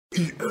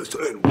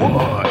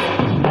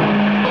PSNY.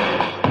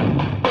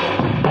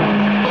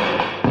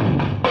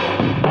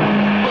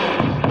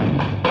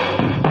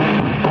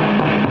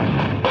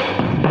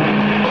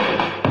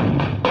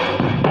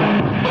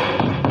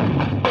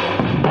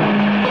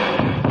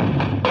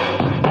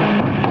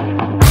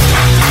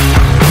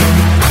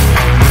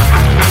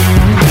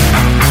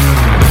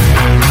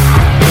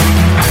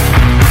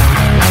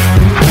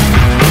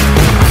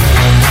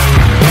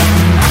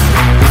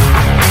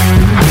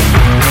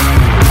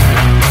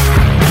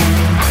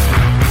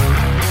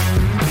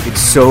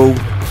 So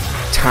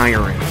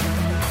tiring.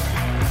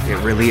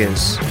 It really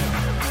is.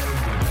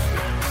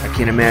 I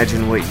can't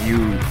imagine what you,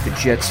 the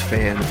Jets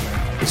fan,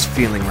 is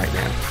feeling right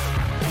now.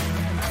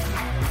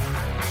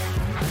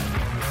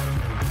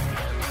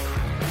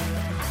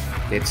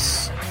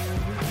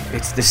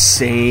 It's the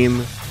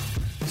same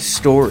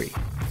story.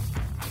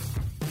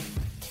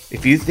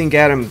 If you think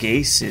Adam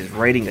Gase is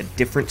writing a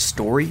different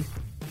story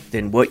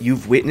than what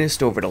you've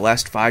witnessed over the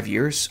last 5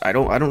 years, I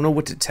don't know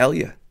what to tell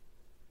you.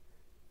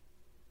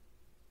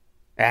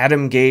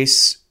 Adam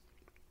Gase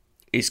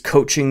is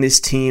coaching this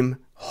team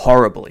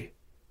horribly.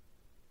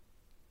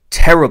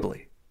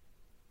 Terribly.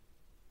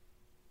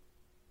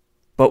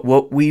 But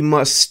what we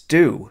must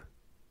do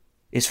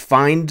is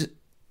find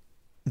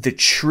the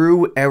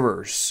true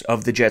errors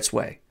of the Jets'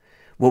 way.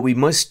 What we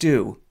must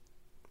do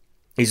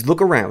is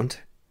look around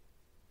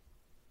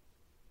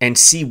and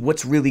see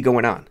what's really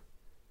going on.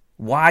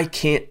 Why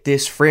can't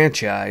this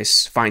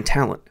franchise find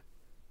talent?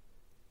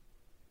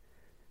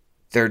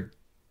 Their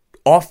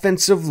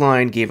offensive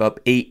line gave up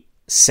 8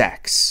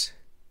 sacks.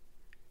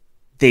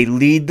 They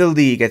lead the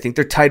league. I think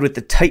they're tied with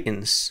the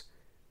Titans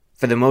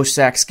for the most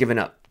sacks given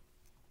up.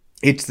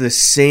 It's the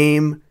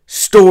same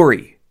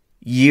story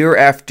year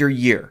after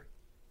year.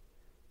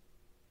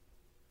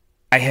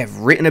 I have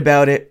written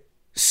about it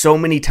so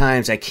many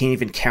times I can't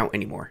even count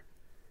anymore.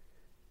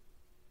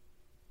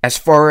 As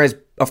far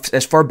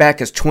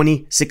back as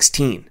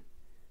 2016.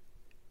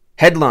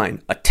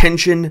 Headline,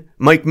 Attention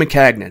Mike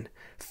Maccagnan,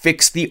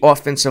 Fix the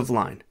Offensive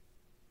Line.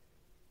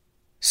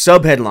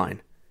 Subheadline,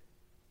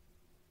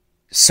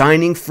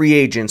 Signing free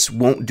agents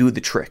won't do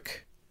the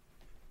trick.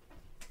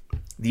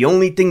 The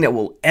only thing that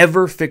will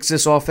ever fix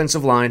this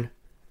offensive line,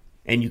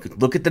 and you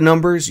could look at the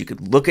numbers, you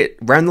could look at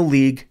around the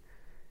league,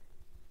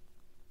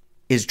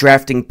 is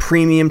drafting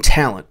premium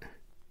talent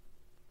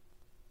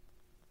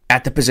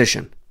at the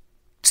position.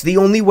 It's the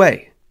only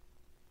way.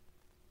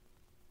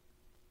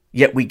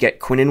 Yet we get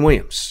Quinnen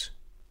Williams.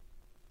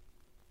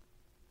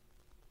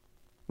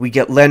 We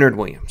get Leonard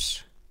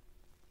Williams.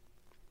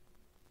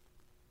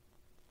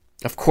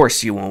 Of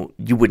course you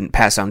wouldn't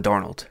pass on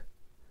Darnold.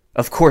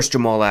 Of course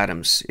Jamal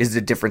Adams is the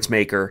difference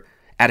maker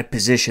at a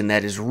position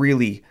that is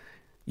really,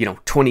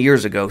 20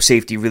 years ago,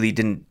 safety really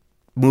didn't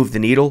move the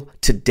needle.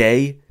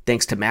 Today,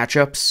 thanks to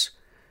matchups,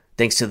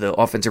 thanks to the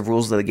offensive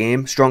rules of the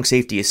game, strong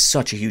safety is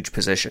such a huge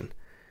position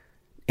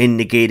in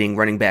negating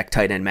running back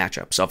tight end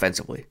matchups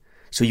offensively.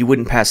 So you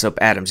wouldn't pass up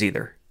Adams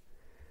either.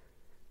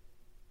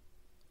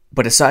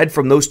 But aside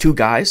from those two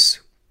guys,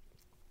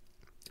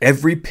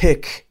 every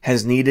pick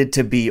has needed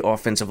to be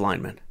offensive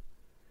linemen.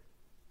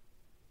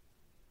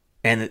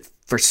 And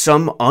for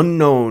some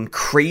unknown,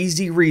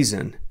 crazy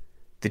reason,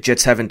 the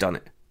Jets haven't done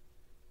it.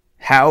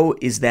 How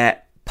is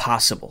that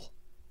possible?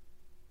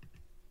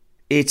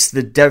 It's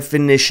the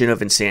definition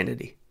of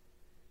insanity.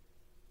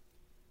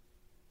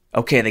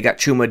 Okay, they got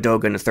Chuma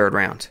Edoga in the 3rd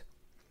round.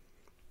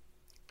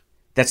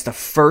 That's the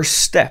first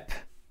step,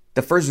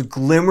 the first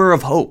glimmer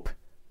of hope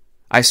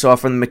I saw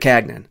from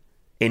Maccagnan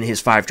in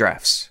his 5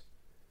 drafts.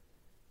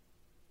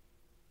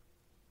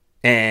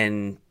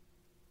 And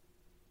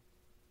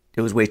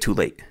it was way too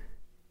late.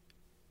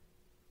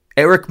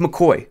 Eric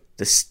McCoy,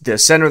 the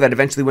center that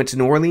eventually went to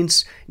New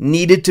Orleans,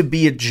 needed to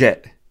be a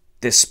Jet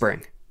this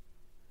spring.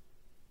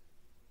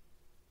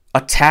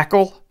 A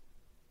tackle,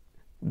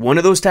 one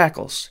of those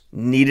tackles,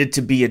 needed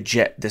to be a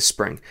Jet this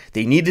spring.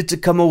 They needed to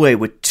come away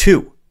with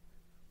 2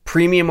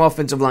 premium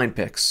offensive line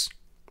picks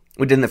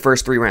within the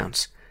first 3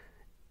 rounds.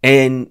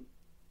 And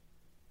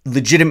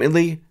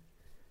legitimately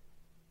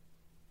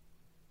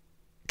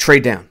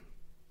trade down.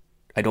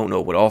 I don't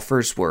know what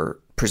offers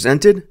were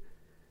presented.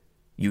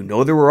 You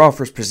know there were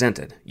offers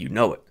presented. You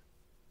know it.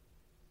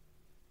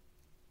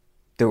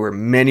 There were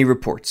many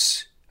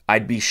reports.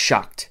 I'd be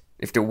shocked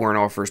if there weren't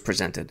offers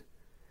presented.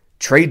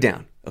 Trade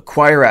down.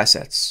 Acquire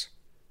assets.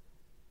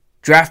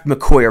 Draft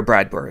McCoy or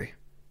Bradbury.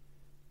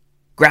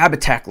 Grab a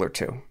tackle or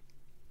 2.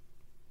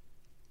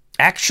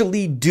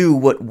 Actually do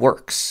what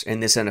works in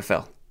this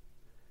NFL.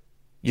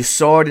 You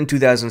saw it in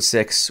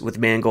 2006 with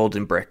Mangold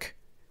and Brick.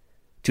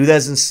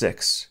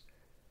 2006.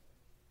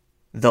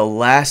 The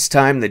last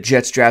time the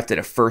Jets drafted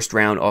a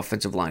first-round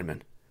offensive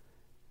lineman.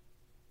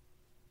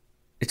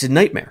 It's a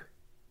nightmare.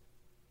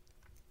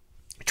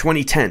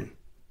 2010.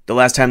 The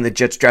last time the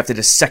Jets drafted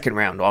a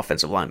second-round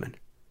offensive lineman.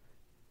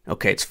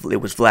 Okay,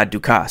 it was Vlad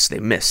Dukas. They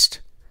missed.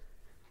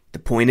 The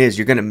point is,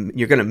 you're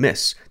gonna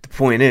miss. The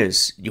point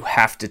is, you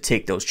have to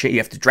take those. You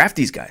have to draft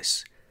these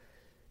guys.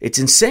 It's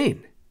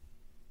insane.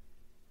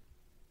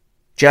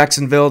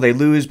 Jacksonville, they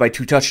lose by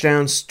 2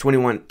 touchdowns,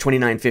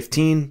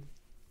 29-15.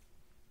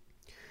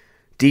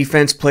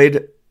 Defense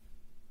played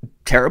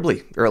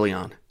terribly early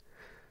on.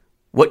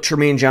 What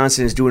Trumaine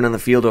Johnson is doing on the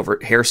field over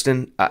at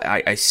Hairston,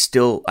 I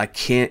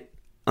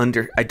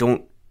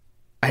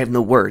have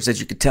no words.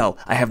 As you could tell,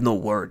 I have no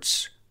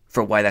words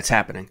for why that's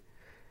happening.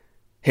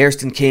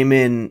 Hairston came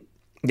in,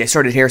 they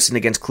started Hairston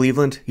against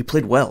Cleveland. He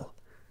played well.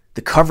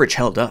 The coverage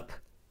held up.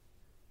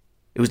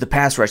 It was the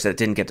pass rush that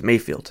didn't get to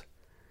Mayfield.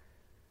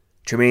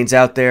 Tremaine's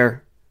out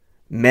there.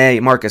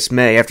 Marcus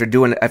May,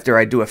 after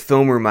I do a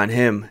film room on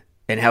him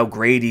and how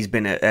great he's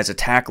been as a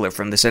tackler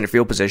from the center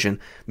field position,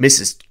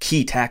 misses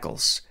key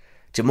tackles.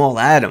 Jamal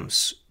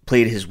Adams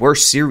played his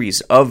worst series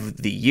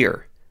of the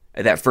year,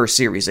 that first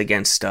series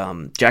against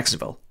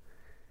Jacksonville.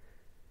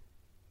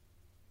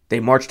 They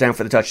march down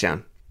for the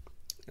touchdown.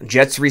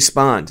 Jets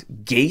respond.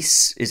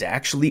 Gase is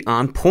actually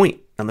on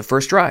point on the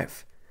first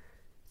drive.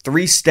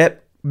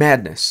 3-step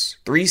madness.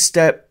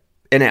 3-step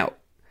and out.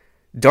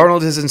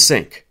 Darnold is in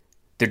sync.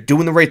 They're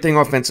doing the right thing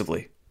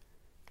offensively.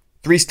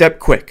 3-step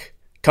quick.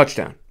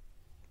 Touchdown.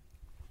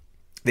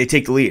 They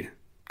take the lead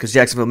because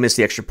Jacksonville missed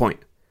the extra point.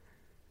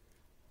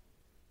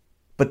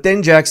 But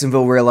then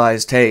Jacksonville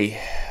realized, hey,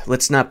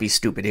 let's not be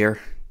stupid here.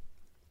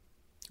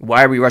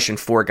 Why are we rushing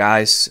 4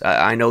 guys?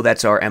 I know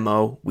that's our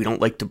MO. We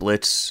don't like to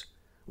blitz.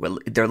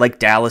 They're like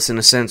Dallas in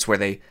a sense where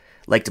they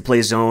like to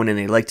play zone and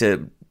they like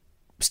to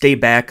stay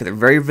back. They're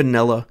very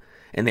vanilla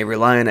and they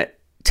rely on a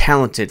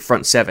talented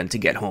front 7 to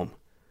get home.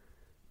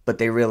 But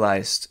they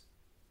realized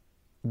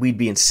we'd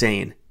be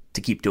insane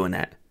to keep doing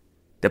that.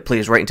 That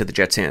plays right into the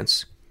Jets'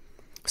 hands.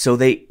 So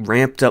they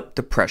ramped up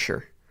the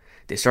pressure.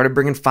 They started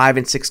bringing 5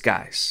 and 6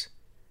 guys.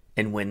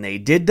 And when they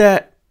did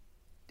that,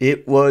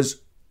 it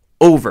was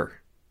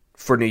over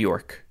for New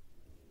York.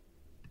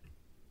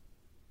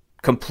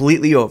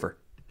 Completely over.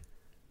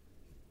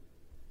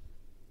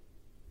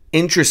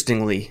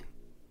 Interestingly,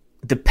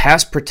 the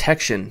pass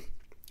protection,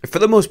 for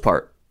the most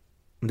part,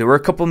 there were a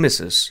couple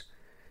misses.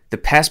 The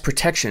pass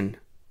protection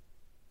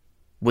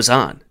was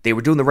on. They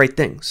were doing the right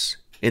things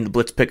in the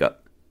blitz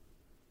pickup.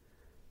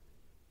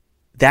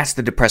 That's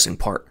the depressing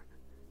part.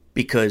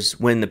 Because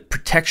when the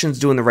protection's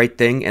doing the right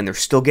thing and they're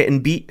still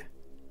getting beat,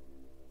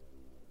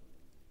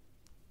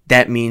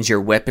 that means your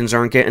weapons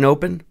aren't getting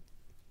open.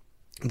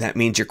 That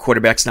means your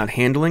quarterback's not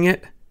handling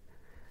it.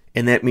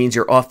 And that means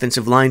your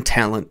offensive line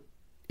talent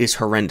is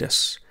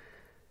horrendous.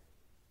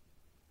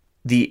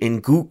 The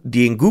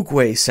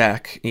Ngakoue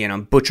sack,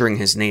 I'm butchering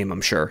his name,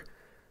 I'm sure.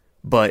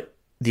 But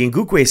the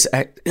Ngakoue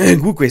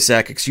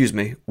sack,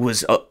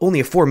 was only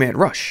a 4-man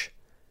rush.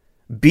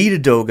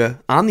 Beat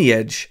Udoga on the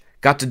edge,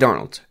 got to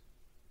Darnold.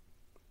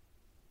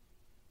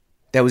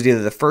 That was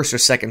either the first or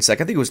second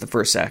sack. I think it was the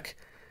first sack.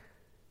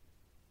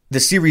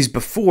 The series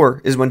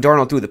before is when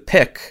Darnold threw the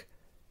pick,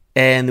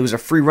 and there was a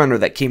free runner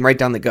that came right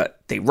down the gut.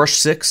 They rushed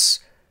 6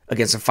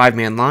 against a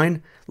 5-man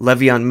line.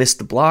 Le'Veon missed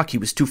the block. He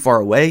was too far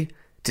away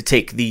to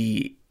take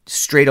the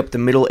straight up the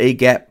middle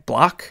A-gap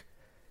block,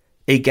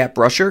 A-gap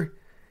rusher.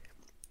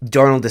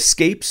 Darnold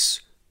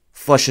escapes,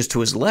 flushes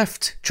to his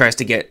left, tries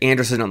to get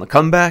Anderson on the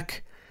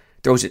comeback,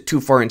 throws it too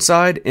far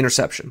inside,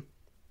 interception.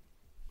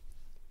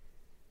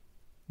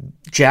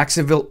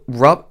 Jacksonville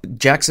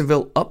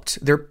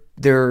upped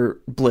their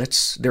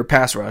blitz, their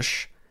pass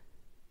rush,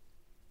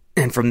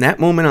 and from that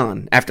moment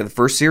on, after the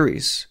first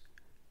series,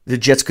 the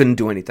Jets couldn't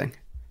do anything.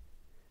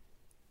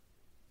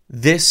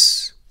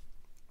 This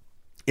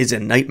is a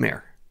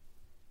nightmare.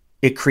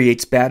 It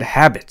creates bad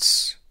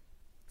habits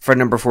for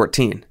number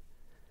 14.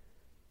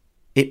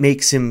 It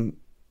makes him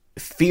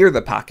fear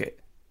the pocket.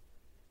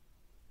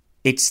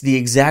 It's the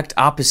exact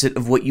opposite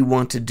of what you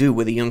want to do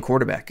with a young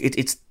quarterback.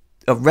 It's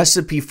a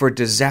recipe for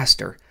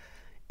disaster.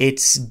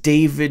 It's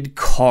David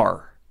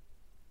Carr.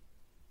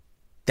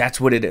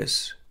 That's what it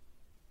is.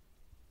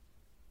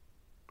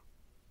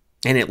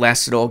 And it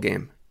lasted all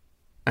game.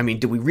 I mean,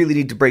 do we really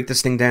need to break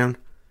this thing down?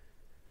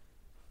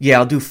 Yeah,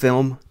 I'll do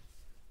film.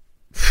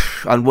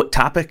 On what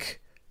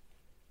topic?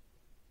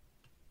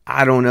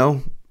 I don't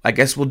know. I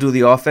guess we'll do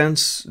the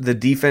offense. The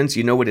defense,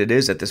 you know what it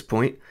is at this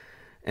point.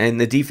 And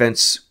the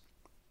defense,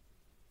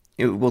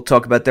 we'll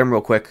talk about them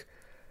real quick.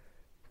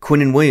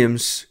 Quinnen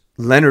Williams,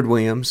 Leonard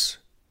Williams.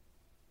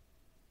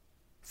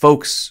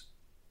 Folks,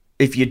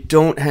 if you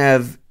don't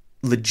have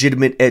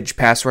legitimate edge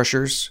pass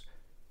rushers,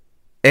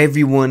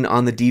 everyone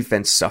on the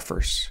defense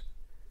suffers.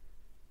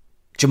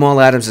 Jamal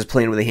Adams is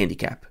playing with a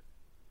handicap.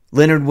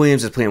 Leonard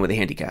Williams is playing with a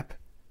handicap.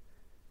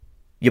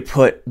 You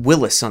put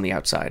Willis on the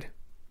outside.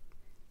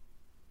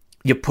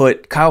 You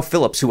put Kyle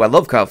Phillips, who I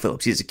love Kyle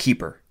Phillips. He's a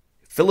keeper.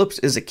 Phillips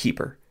is a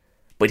keeper,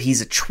 but he's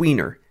a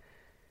tweener.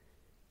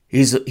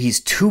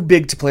 He's too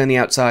big to play on the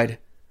outside,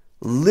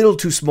 a little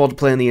too small to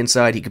play on the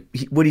inside.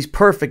 What he's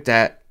perfect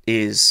at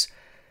is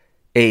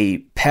a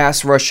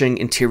pass rushing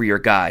interior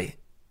guy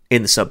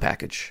in the sub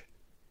package.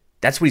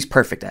 That's what he's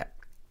perfect at.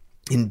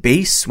 In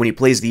base, when he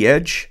plays the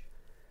edge,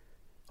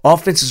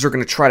 offenses are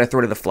going to try to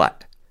throw to the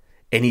flat,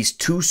 and he's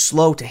too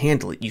slow to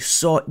handle it.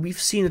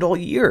 We've seen it all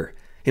year.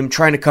 Him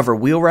trying to cover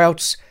wheel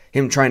routes,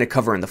 him trying to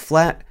cover in the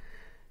flat.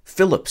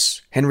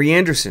 Phillips, Henry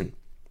Anderson,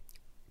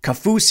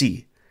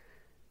 Kafusi.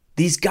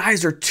 These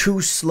guys are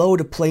too slow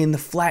to play in the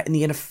flat in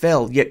the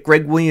NFL, yet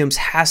Greg Williams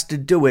has to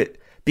do it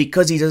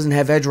because he doesn't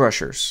have edge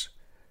rushers.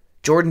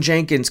 Jordan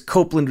Jenkins,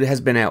 Copeland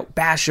has been out.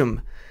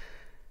 Basham.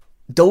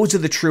 Those are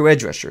the true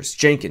edge rushers.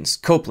 Jenkins,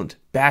 Copeland,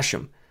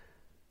 Basham.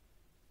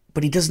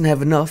 But he doesn't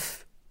have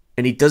enough,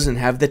 and he doesn't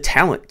have the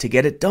talent to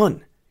get it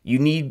done. You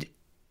need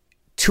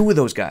two of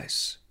those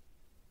guys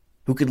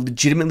who could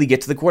legitimately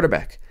get to the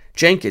quarterback.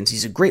 Jenkins,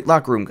 he's a great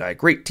locker room guy,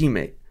 great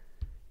teammate,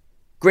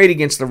 great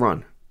against the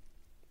run.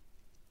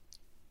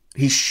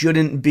 He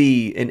shouldn't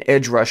be an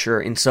edge rusher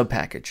in sub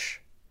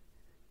package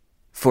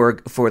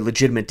for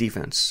legitimate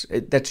defense.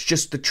 That's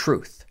just the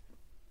truth.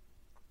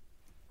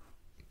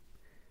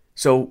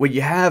 So what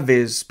you have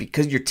is,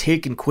 because you're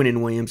taking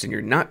Quinnen Williams and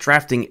you're not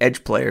drafting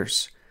edge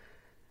players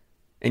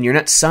and you're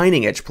not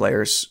signing edge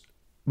players,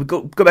 we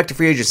go back to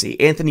free agency.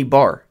 Anthony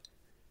Barr.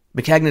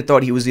 Maccagnan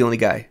thought he was the only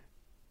guy.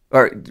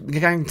 Or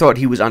Maccagnan thought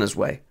he was on his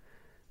way.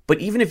 But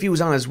even if he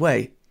was on his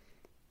way,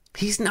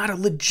 he's not a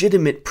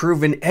legitimate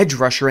proven edge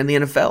rusher in the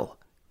NFL.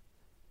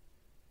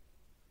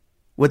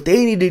 What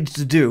they needed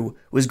to do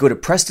was go to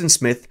Preston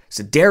Smith,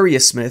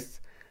 Za'Darius Smith,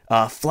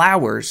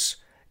 Flowers,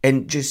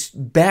 and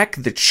just back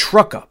the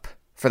truck up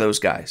for those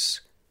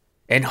guys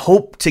and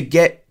hope to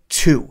get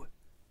two,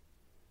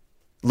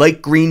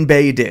 like Green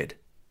Bay did.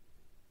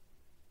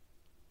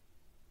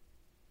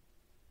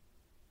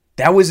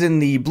 That was in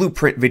the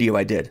Blueprint video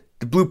I did,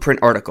 the Blueprint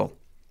article.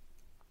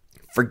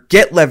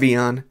 Forget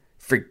Le'Veon,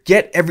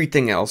 forget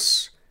everything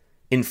else.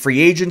 In free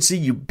agency,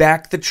 you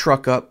back the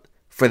truck up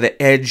for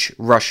the edge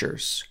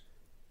rushers.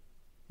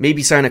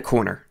 Maybe sign a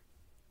corner.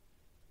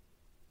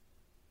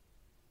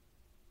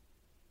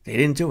 They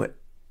didn't do it.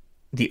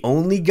 The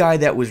only guy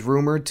that was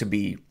rumored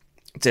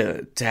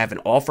to have an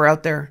offer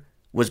out there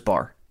was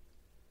Barr.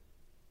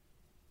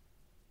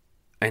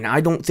 And I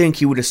don't think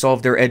he would have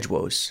solved their edge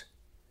woes.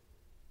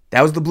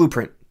 That was the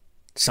blueprint.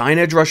 Sign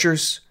edge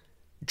rushers,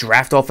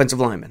 draft offensive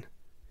linemen.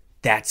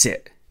 That's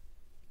it.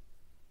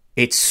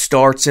 It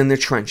starts in the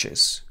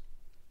trenches.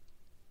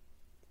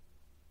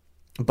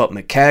 But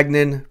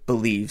Maccagnan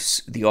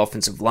believes the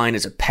offensive line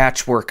is a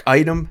patchwork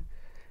item.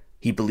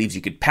 He believes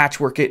you could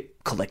patchwork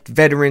it, collect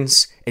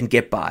veterans, and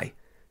get by.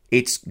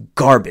 It's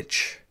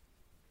garbage.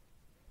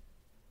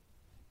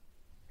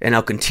 And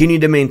I'll continue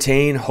to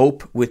maintain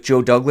hope with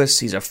Joe Douglas.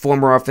 He's a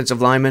former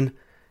offensive lineman.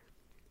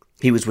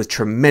 He was with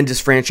tremendous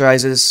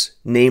franchises,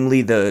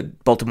 namely the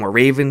Baltimore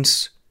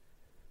Ravens,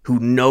 who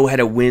know how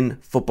to win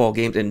football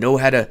games and know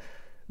how to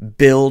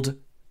build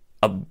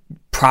a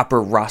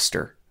proper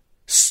roster,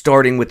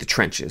 starting with the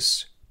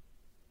trenches.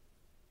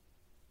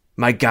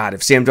 My God,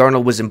 if Sam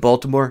Darnold was in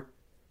Baltimore,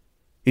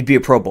 he'd be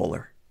a Pro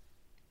Bowler.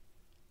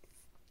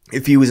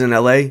 If he was in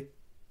LA,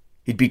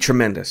 he'd be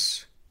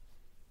tremendous.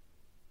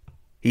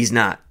 He's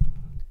not.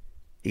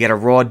 You got a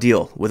raw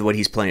deal with what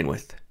he's playing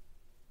with.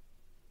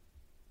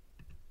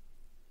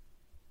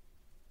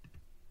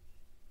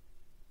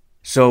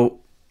 So,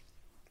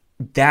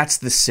 that's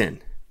the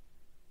sin.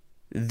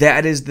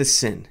 That is the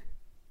sin.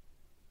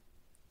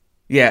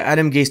 Yeah,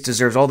 Adam Gase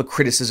deserves all the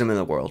criticism in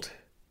the world.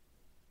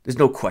 There's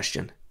no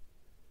question.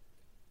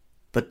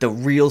 But the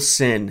real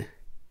sin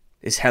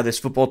is how this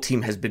football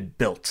team has been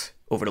built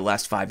over the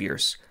last 5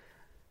 years.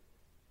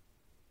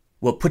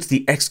 What puts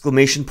the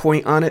exclamation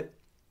point on it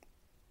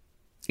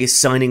is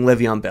signing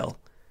Le'Veon Bell.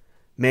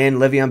 Man,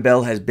 Le'Veon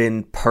Bell has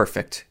been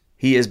perfect.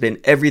 He has been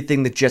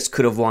everything the Jets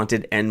could have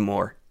wanted and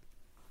more.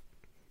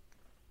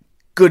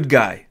 Good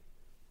guy.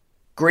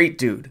 Great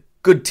dude.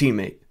 Good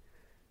teammate.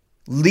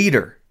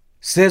 Leader.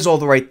 Says all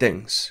the right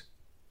things.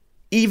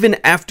 Even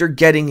after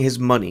getting his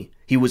money,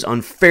 he was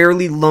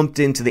unfairly lumped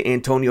into the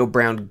Antonio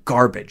Brown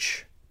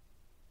garbage.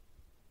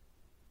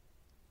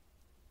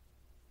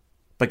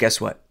 But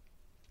guess what?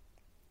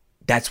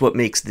 That's what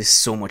makes this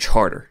so much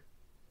harder.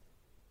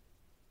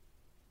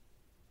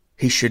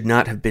 He should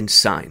not have been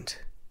signed.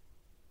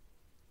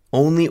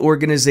 Only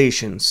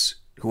organizations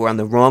who are on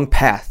the wrong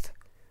path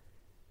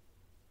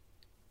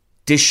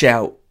dish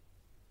out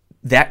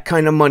that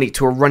kind of money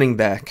to a running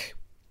back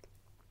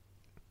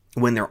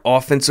when their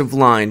offensive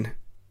line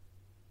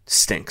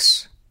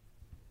stinks.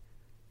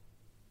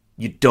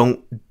 You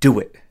don't do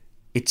it.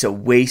 It's a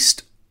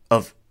waste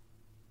of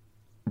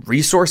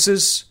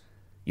resources.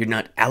 You're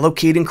not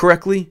allocating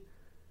correctly.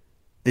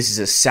 This is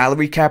a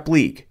salary cap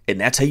league,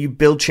 and that's how you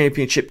build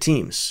championship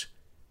teams.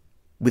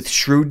 With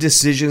shrewd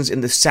decisions in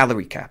the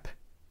salary cap.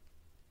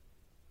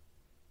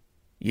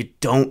 You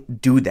don't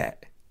do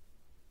that.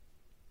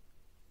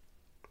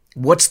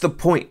 What's the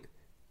point?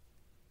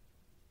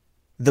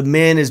 The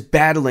man is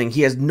battling.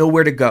 He has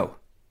nowhere to go.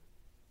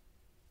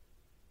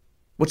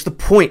 What's the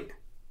point?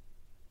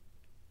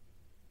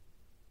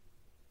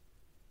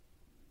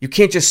 You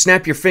can't just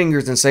snap your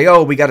fingers and say,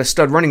 oh, we got a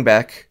stud running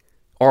back.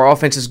 Our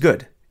offense is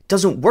good. It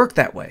doesn't work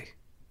that way.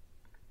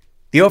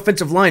 The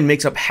offensive line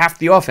makes up half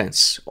the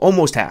offense.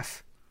 Almost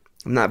half.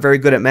 I'm not very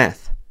good at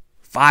math.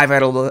 5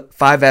 out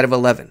of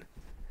 11.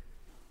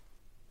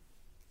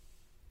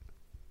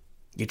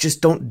 You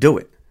just don't do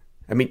it.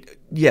 I mean,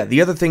 yeah,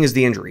 the other thing is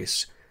the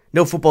injuries.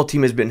 No football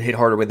team has been hit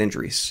harder with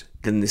injuries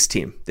than this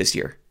team this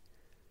year.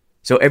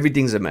 So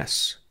everything's a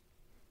mess.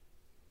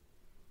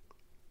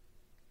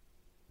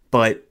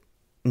 But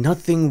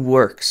nothing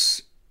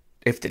works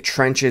if the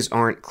trenches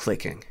aren't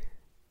clicking.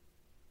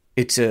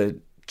 It's a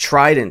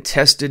tried and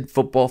tested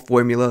football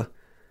formula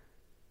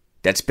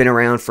that's been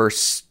around for,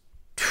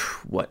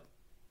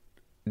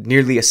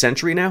 nearly a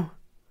century now?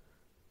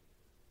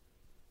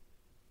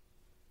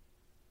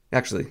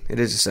 Actually, it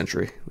is a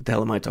century. What the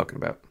hell am I talking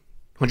about?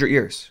 100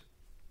 years.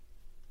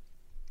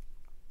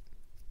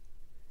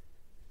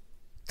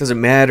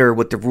 Doesn't matter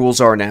what the rules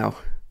are now.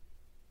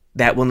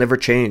 That will never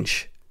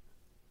change.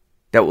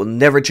 That will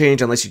never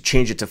change unless you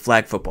change it to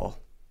flag football.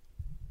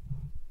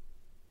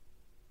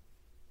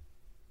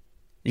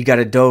 You got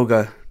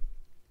Edoga.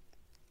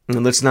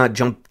 And let's not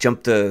jump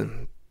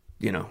the,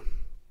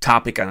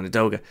 topic on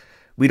Edoga.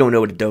 We don't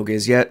know what Edoga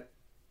is yet.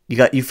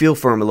 You feel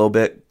for him a little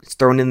bit. It's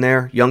thrown in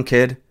there, young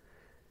kid,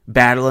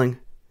 battling.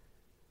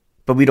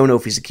 But we don't know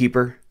if he's a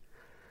keeper.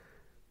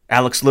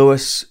 Alex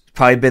Lewis,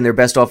 probably been their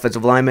best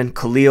offensive lineman.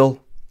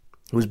 Khalil,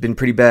 who's been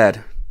pretty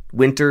bad.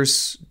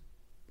 Winters,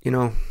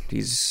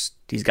 he's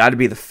got to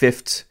be the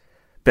 5th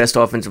best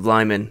offensive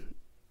lineman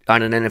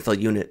on an NFL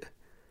unit.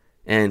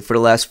 And for the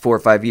last 4 or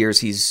 5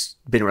 years, he's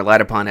been relied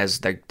upon as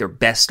their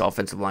best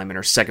offensive lineman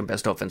or second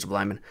best offensive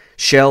lineman.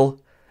 Shell,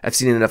 I've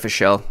seen enough of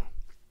Shell.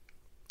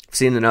 I've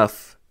seen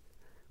enough.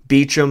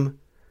 Beachum,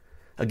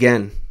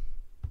 again,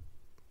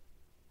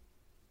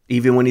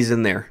 even when he's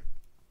in there,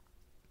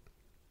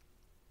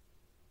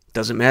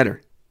 doesn't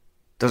matter.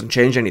 Doesn't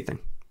change anything.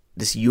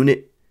 This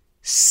unit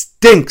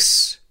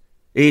stinks.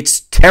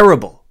 It's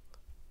terrible.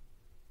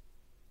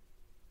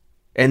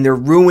 And they're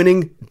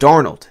ruining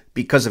Darnold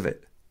because of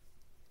it.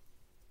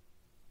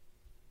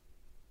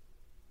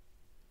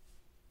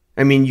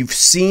 I mean, you've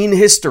seen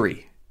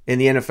history in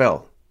the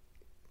NFL.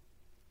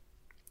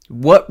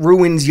 What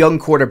ruins young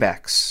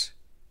quarterbacks?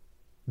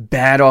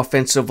 Bad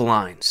offensive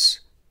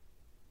lines.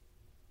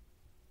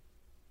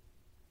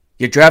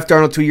 You draft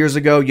Darnold 2 years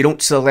ago, you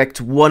don't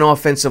select one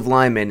offensive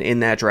lineman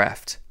in that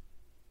draft.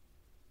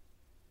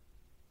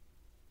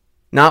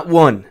 Not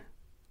one.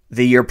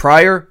 The year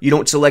prior, you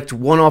don't select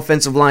one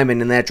offensive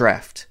lineman in that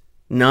draft.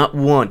 Not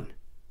one.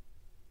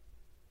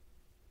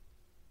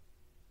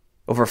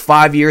 Over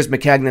 5 years,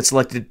 Maccagnan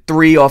selected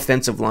 3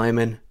 offensive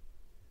linemen,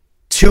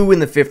 2 in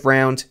the 5th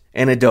round,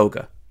 and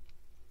Edoga.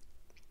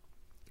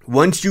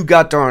 Once you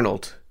got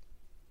Darnold,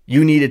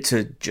 you needed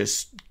to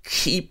just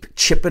keep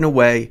chipping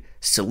away,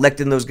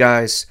 selecting those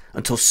guys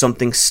until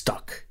something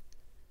stuck.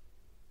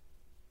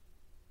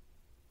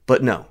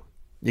 But no,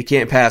 you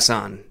can't pass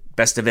on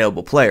best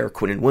available player,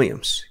 Quinnen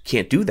Williams.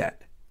 Can't do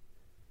that.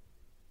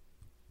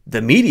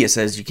 The media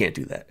says you can't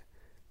do that.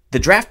 The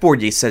draft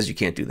board says you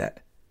can't do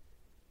that.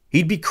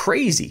 He'd be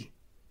crazy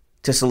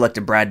to select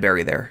a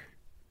Bradbury there.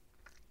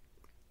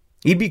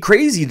 He'd be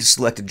crazy to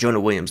select a Jonah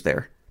Williams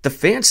there. The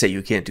fans say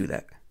you can't do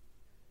that.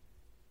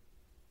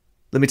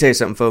 Let me tell you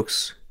something,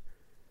 folks.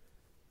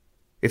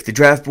 If the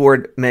draft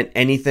board meant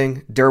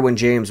anything, Derwin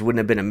James wouldn't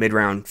have been a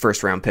mid-round,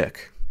 first-round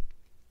pick.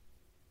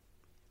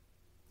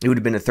 It would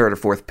have been a 3rd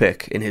or 4th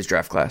pick in his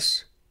draft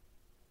class.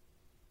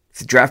 If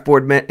the draft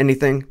board meant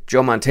anything,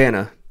 Joe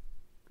Montana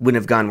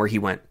wouldn't have gone where he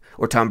went,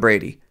 or Tom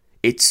Brady.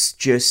 It's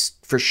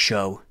just for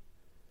show.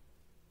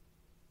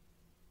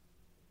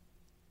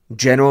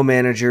 General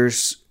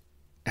managers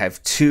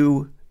have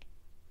 2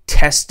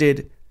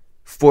 tested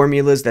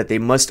formulas that they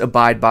must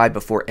abide by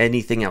before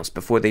anything else,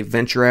 before they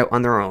venture out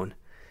on their own.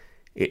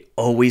 It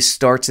always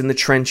starts in the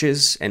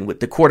trenches and with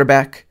the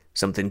quarterback,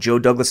 something Joe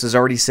Douglas has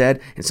already said,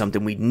 and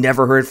something we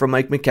never heard from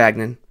Mike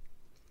Maccagnan.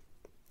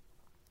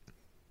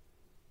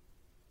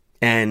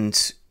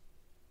 And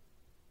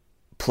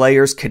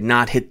players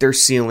cannot hit their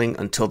ceiling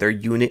until their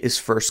unit is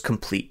first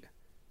complete.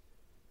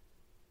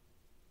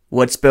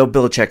 What's Bill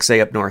Belichick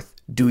say up north?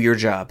 Do your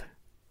job.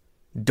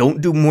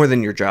 Don't do more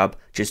than your job.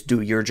 Just do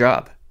your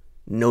job.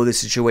 Know the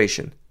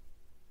situation.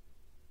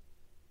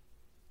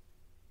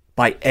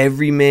 By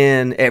every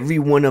man, every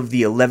one of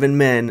the 11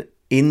 men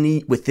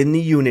within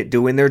the unit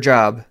doing their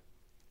job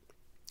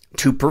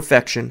to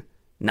perfection,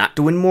 not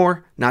doing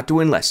more, not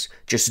doing less,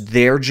 just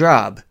their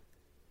job,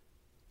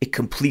 it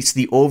completes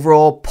the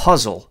overall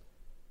puzzle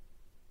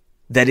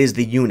that is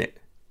the unit.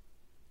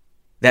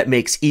 That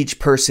makes each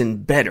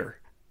person better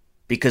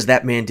because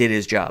that man did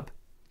his job.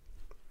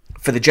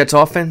 For the Jets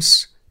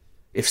offense,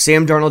 if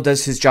Sam Darnold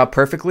does his job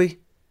perfectly,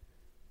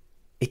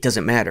 it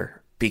doesn't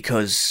matter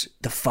because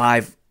the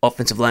 5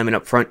 offensive linemen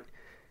up front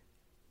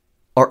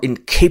are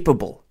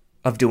incapable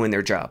of doing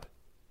their job.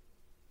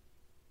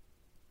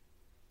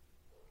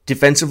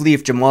 Defensively,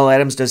 if Jamal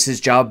Adams does his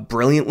job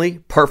brilliantly,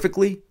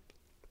 perfectly,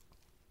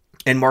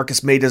 and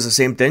Marcus May does the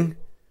same thing,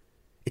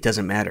 it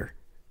doesn't matter.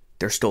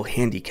 They're still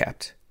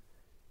handicapped.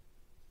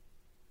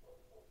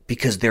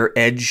 Because their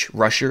edge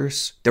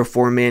rushers, their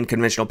 4-man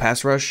conventional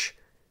pass rush,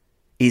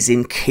 is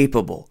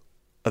incapable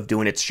of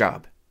doing its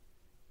job.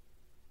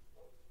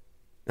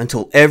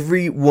 until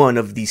every one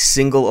of these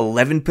single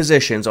 11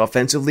 positions,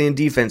 offensively and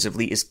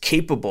defensively, is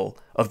capable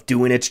of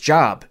doing its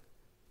job.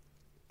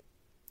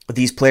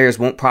 These players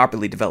won't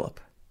properly develop.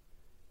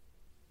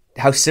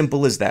 How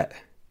simple is that?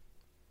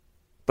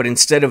 But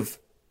instead of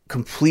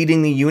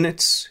completing the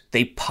units,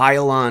 they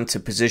pile on to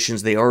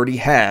positions they already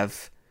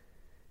have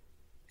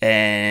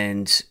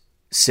and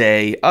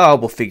say, oh,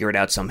 we'll figure it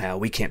out somehow.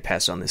 We can't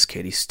pass on this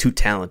kid. He's too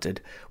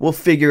talented. We'll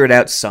figure it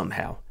out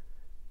somehow.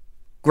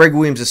 Greg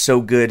Williams is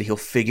so good, he'll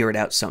figure it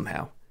out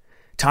somehow.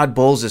 Todd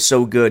Bowles is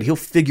so good, he'll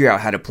figure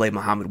out how to play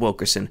Muhammad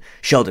Wilkerson,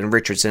 Sheldon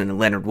Richardson, and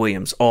Leonard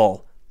Williams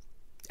all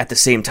at the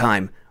same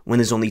time when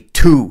there's only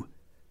 2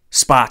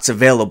 spots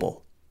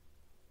available.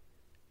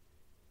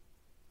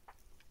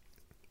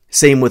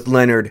 Same with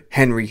Leonard,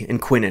 Henry, and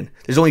Quinnen.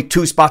 There's only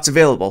 2 spots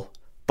available,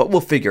 but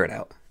we'll figure it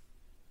out.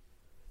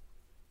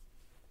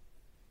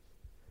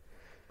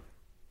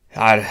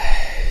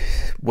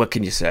 What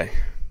can you say?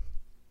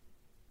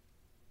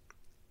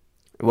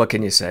 What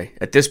can you say?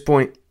 At this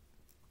point,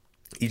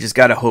 you just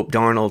got to hope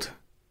Darnold,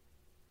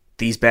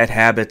 these bad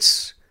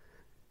habits,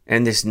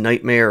 and this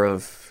nightmare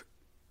of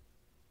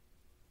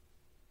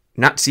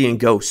not seeing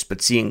ghosts,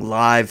 but seeing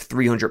live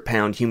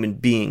 300-pound human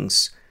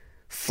beings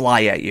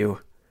fly at you,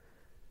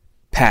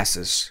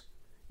 passes,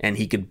 and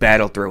he could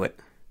battle through it.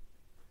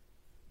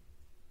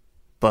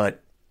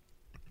 But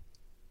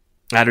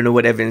I don't know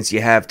what evidence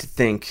you have to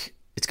think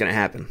it's going to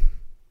happen.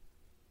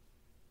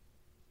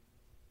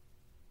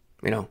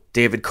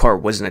 David Carr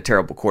wasn't a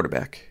terrible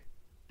quarterback.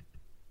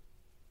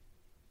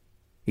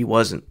 He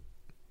wasn't.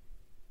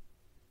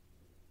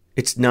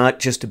 It's not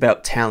just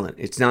about talent.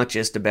 It's not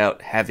just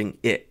about having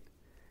it.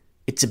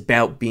 It's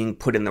about being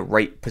put in the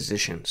right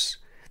positions.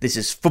 This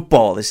is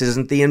football. This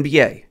isn't the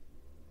NBA.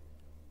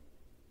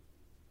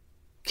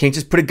 Can't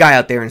just put a guy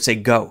out there and say,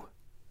 go.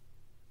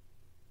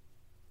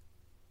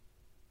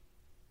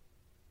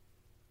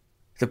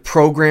 The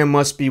program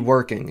must be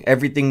working.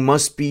 Everything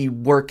must be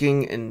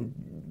working and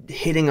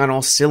hitting on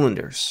all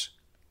cylinders.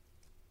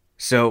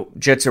 So,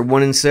 Jets are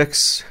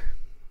 1-6.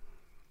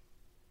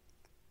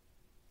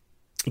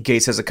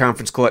 Gase has a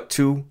conference call at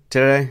 2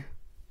 today.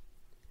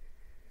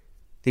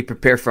 They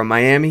prepare for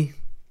Miami.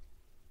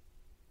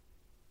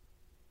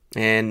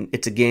 And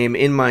it's a game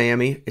in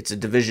Miami. It's a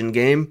division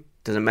game.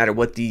 Doesn't matter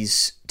what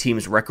these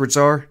teams' records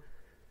are.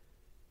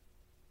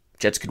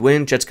 Jets could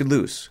win, Jets could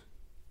lose.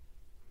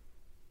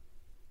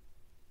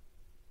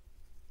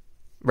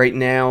 Right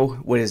now,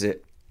 what is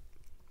it?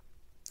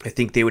 I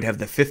think they would have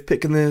the 5th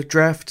pick in the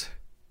draft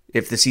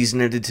if the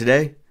season ended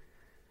today.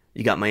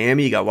 You got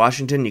Miami, you got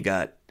Washington, you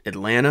got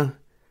Atlanta,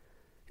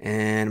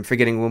 and I'm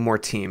forgetting one more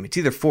team. It's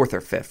either 4th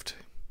or 5th.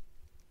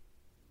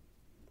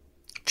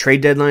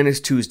 Trade deadline is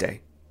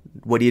Tuesday.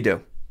 What do you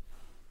do?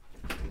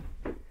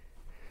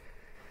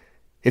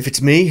 If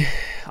it's me,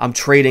 I'm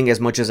trading as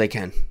much as I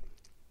can.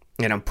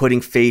 And I'm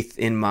putting faith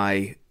in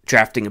my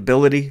drafting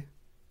ability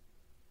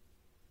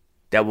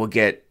that will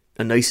get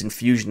a nice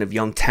infusion of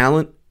young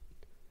talent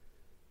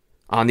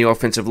on the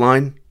offensive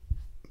line,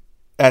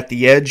 at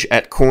the edge,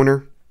 at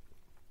corner,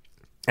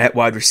 at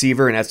wide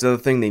receiver. And that's the other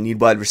thing, they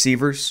need wide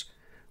receivers.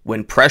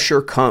 When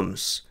pressure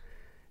comes,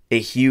 a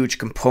huge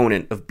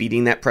component of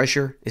beating that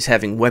pressure is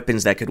having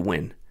weapons that could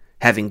win,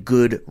 having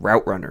good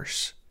route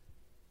runners.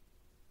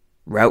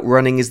 Route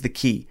running is the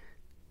key.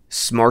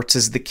 Smarts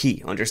is the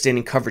key.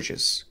 Understanding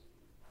coverages.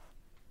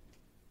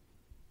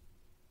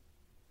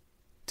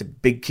 It's a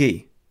big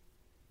key.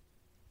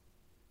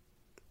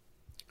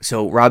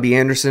 So, Robbie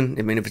Anderson,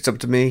 if it's up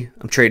to me,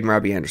 I'm trading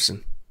Robbie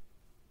Anderson.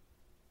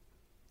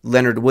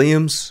 Leonard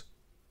Williams,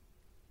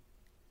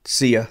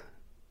 see ya.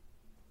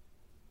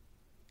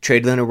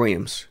 Trade Leonard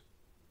Williams.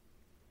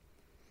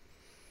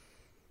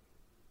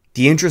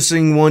 The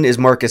interesting one is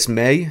Marcus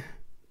May.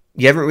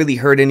 You haven't really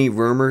heard any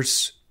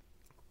rumors,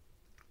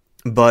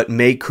 but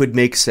May could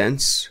make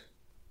sense.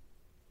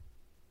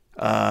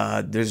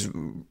 There's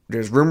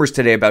rumors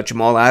today about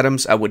Jamal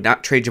Adams. I would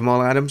not trade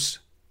Jamal Adams.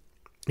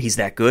 He's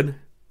that good.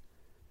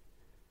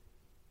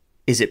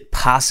 Is it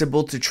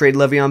possible to trade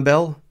Le'Veon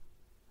Bell?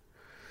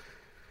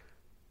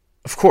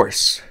 Of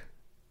course.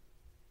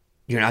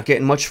 You're not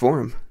getting much for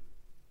him.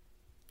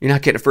 You're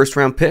not getting a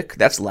first-round pick?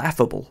 That's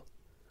laughable.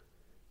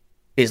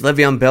 Is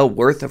Le'Veon Bell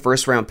worth a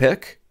first-round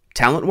pick?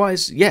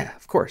 Talent-wise? Yeah,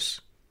 of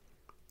course.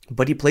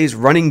 But he plays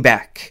running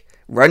back.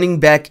 Running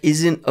back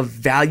isn't a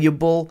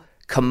valuable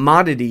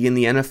commodity in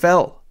the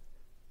NFL.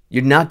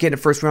 You're not getting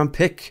a first-round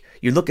pick.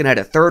 You're looking at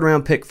a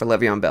third-round pick for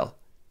Le'Veon Bell,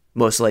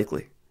 most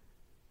likely.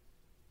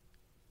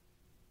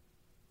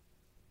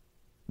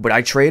 Would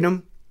I trade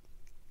him?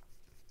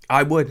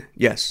 I would,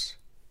 yes.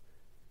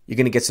 You're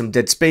going to get some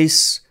dead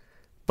space,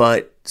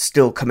 but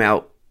still come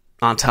out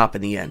on top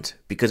in the end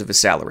because of his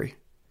salary.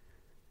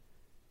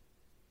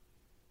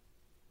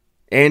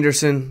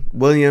 Anderson,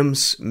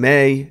 Williams,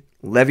 May,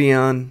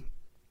 Le'Veon,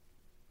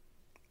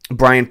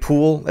 Brian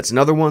Poole, that's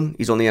another one.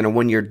 He's only on a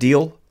 1-year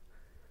deal.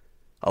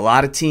 A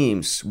lot of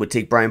teams would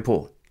take Brian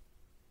Poole.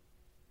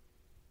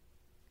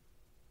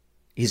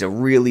 He's a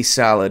really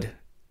solid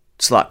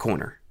slot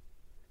corner.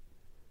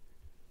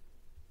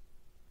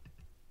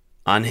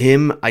 On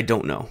him, I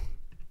don't know.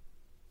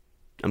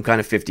 I'm kind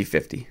of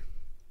 50-50.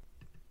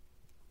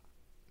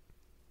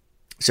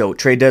 So,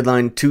 trade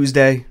deadline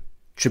Tuesday.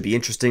 Should be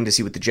interesting to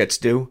see what the Jets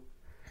do.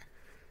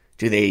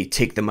 Do they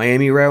take the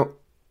Miami route?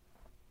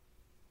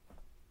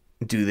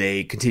 Do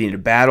they continue to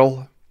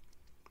battle?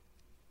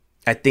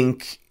 I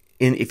think,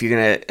 if you're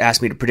going to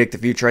ask me to predict the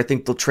future, I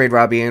think they'll trade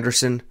Robbie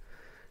Anderson,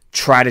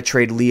 try to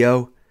trade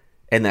Leo,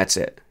 and that's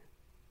it.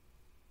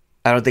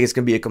 I don't think it's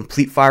going to be a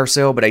complete fire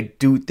sale, but I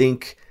do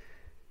think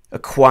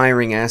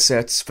acquiring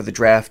assets for the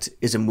draft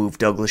is a move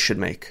Douglas should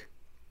make.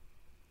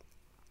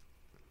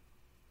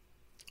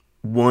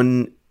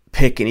 One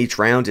pick in each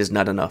round is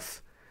not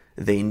enough.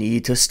 They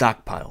need to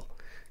stockpile.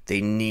 They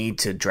need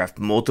to draft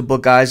multiple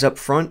guys up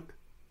front.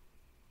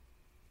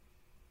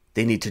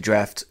 They need to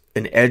draft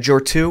an edge or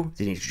two.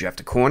 They need to draft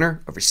a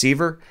corner, a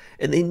receiver.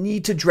 And they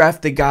need to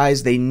draft the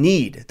guys they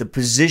need, the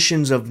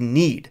positions of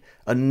need.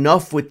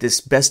 Enough with this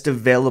best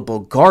available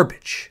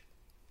garbage.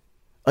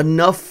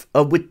 Enough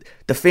with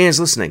the fans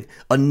listening.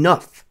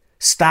 Enough.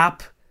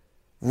 Stop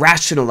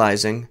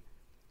rationalizing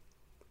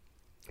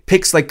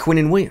picks like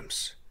Quinnen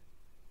Williams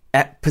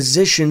at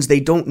positions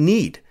they don't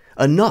need.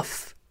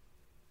 Enough.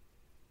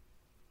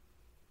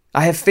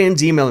 I have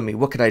fans emailing me,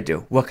 what could I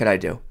do? What could I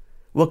do?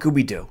 What could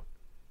we do?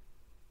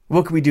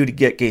 What could we do to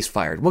get Gase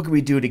fired? What could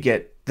we do to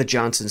get the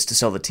Johnsons to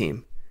sell the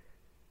team?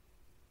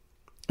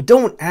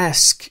 Don't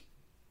ask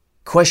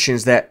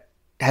questions that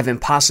have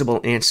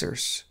impossible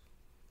answers.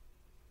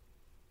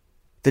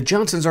 The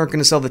Johnsons aren't going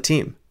to sell the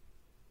team.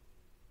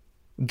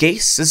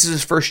 Gase, this is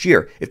his first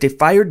year. If they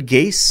fired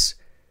Gase,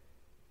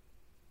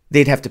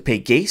 they'd have to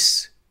pay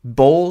Gase,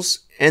 Bowles,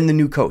 and the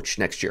new coach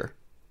next year.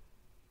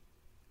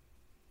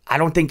 I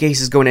don't think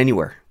Gase is going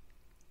anywhere.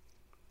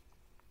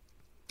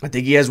 I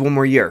think he has one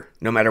more year,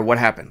 no matter what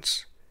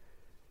happens.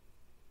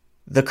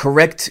 The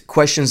correct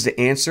questions to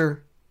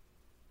answer,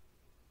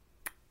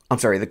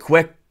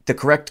 the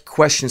correct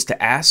questions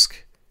to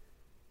ask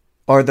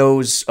are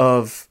those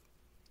of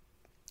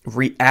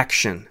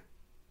reaction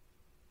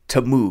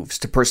to moves,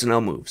 to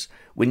personnel moves.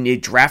 When you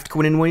draft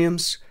Quinnen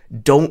Williams,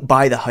 don't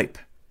buy the hype.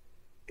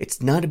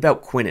 It's not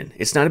about Quinnen.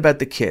 It's not about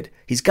the kid.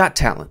 He's got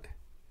talent.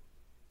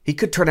 He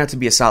could turn out to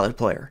be a solid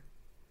player.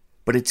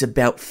 But it's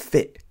about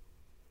fit.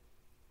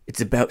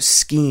 It's about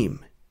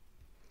scheme.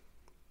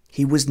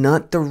 He was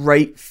not the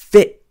right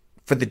fit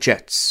for the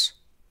Jets.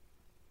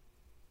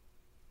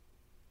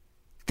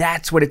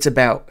 That's what it's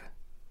about.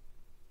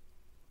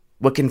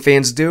 What can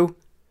fans do?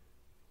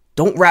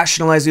 Don't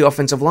rationalize the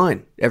offensive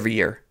line every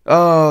year.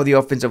 Oh, the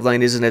offensive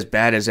line isn't as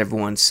bad as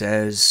everyone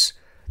says.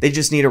 They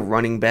just need a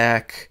running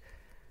back.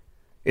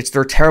 It's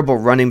their terrible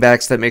running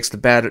backs that makes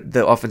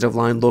the offensive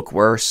line look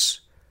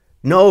worse.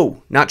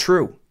 No, not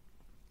true.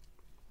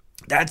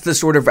 That's the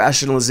sort of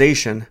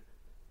rationalization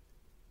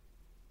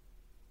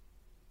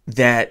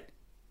that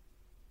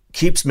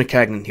keeps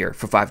Maccagnan here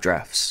for 5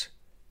 drafts.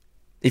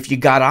 If you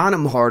got on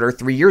him harder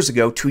 3 years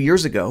ago, 2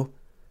 years ago,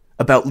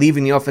 about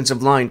leaving the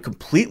offensive line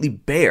completely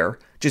bare,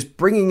 just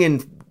bringing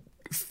in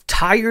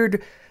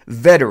tired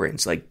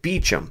veterans like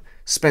Beachum,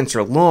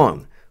 Spencer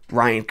Long,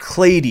 Ryan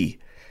Clady,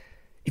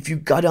 if you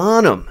got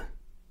on him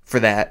for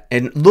that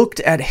and looked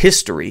at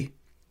history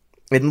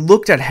and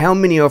looked at how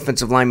many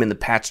offensive linemen the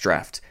Pats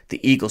draft,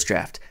 the Eagles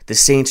draft, the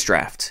Saints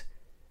draft,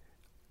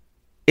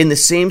 in the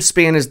same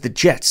span as the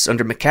Jets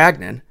under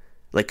Maccagnan,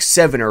 like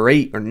 7 or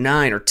 8 or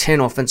 9 or 10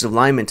 offensive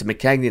linemen to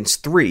Maccagnan's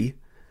 3,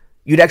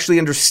 you'd actually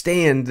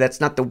understand that's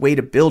not the way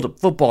to build a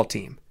football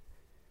team.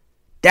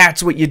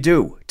 That's what you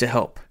do to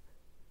help.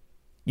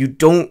 You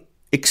don't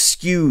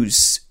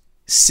excuse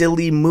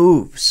silly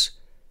moves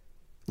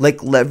like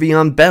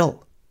Le'Veon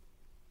Bell.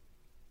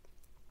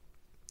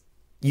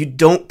 You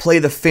don't play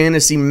the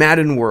fantasy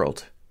Madden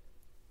world.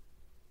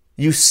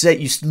 You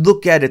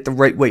look at it the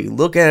right way. You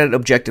look at it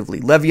objectively.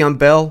 Le'Veon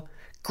Bell,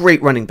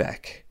 great running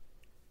back.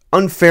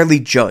 Unfairly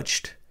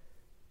judged.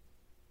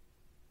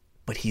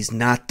 But he's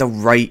not the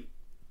right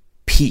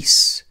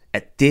piece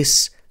at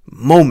this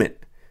moment.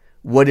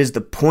 What is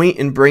the point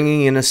in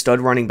bringing in a stud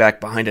running back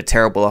behind a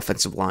terrible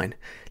offensive line?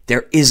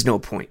 There is no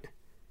point.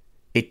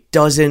 It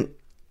doesn't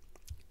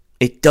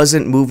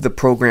move the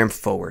program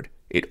forward.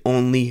 It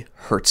only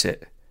hurts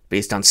it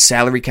based on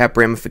salary cap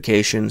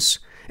ramifications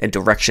and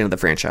direction of the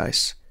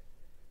franchise.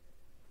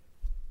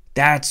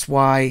 That's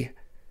why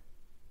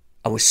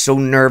I was so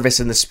nervous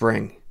in the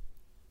spring.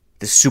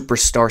 The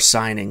superstar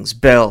signings,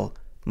 Bell,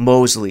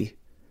 Mosley,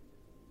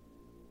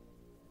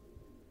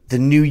 the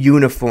new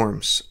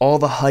uniforms, all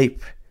the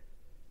hype.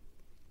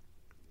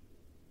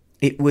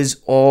 It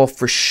was all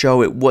for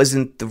show. It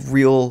wasn't the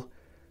real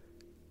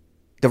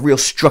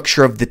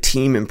structure of the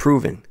team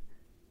improving.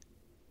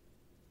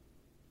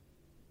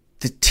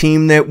 The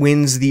team that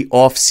wins the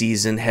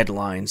off-season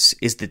headlines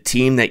is the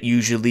team that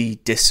usually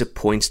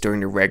disappoints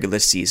during the regular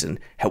season.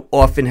 How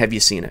often have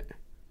you seen it?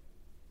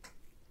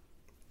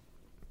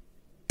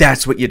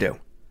 That's what you do.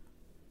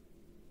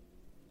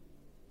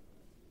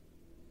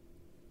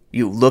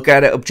 You look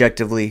at it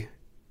objectively,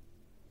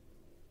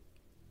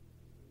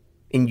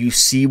 and you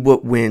see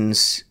what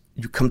wins.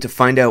 You come to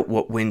find out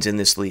what wins in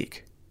this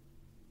league.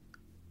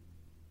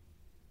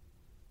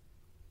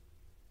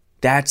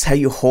 That's how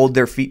you hold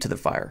their feet to the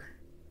fire.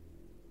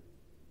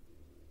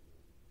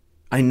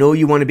 I know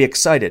you want to be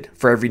excited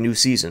for every new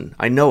season.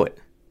 I know it.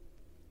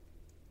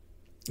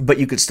 But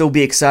you could still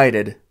be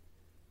excited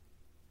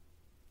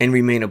and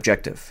remain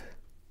objective.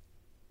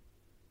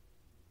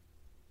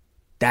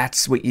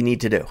 That's what you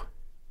need to do.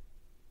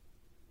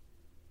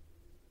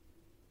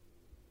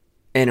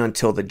 And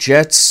until the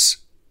Jets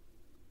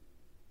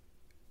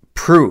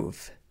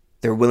prove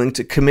they're willing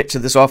to commit to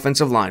this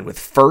offensive line with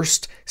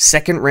first,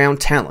 second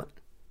round talent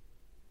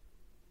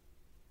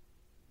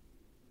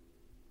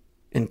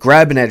and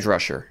grab an edge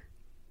rusher,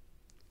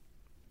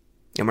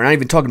 and we're not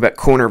even talking about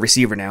corner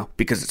receiver now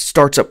because it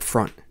starts up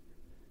front.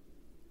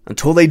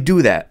 Until they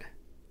do that,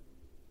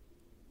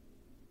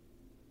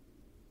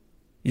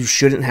 you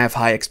shouldn't have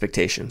high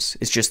expectations.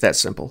 It's just that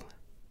simple.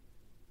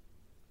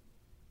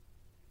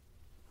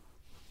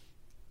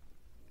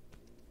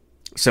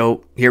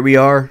 So here we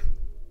are.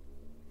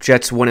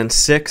 Jets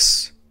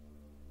 1-6.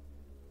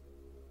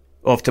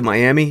 Off to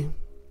Miami.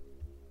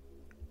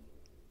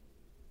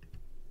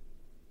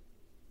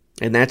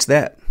 And that's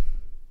that.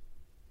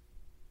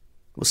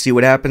 We'll see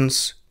what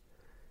happens,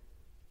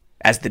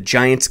 as the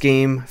Giants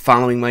game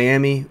following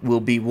Miami will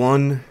be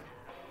one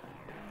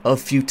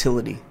of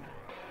futility.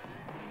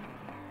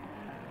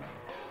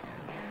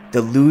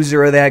 The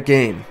loser of that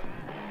game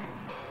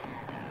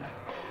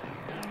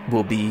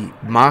will be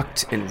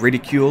mocked and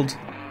ridiculed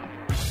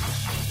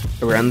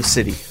around the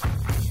city.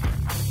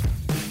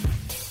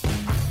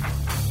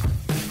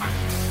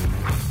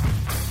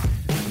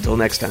 Until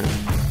next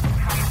time.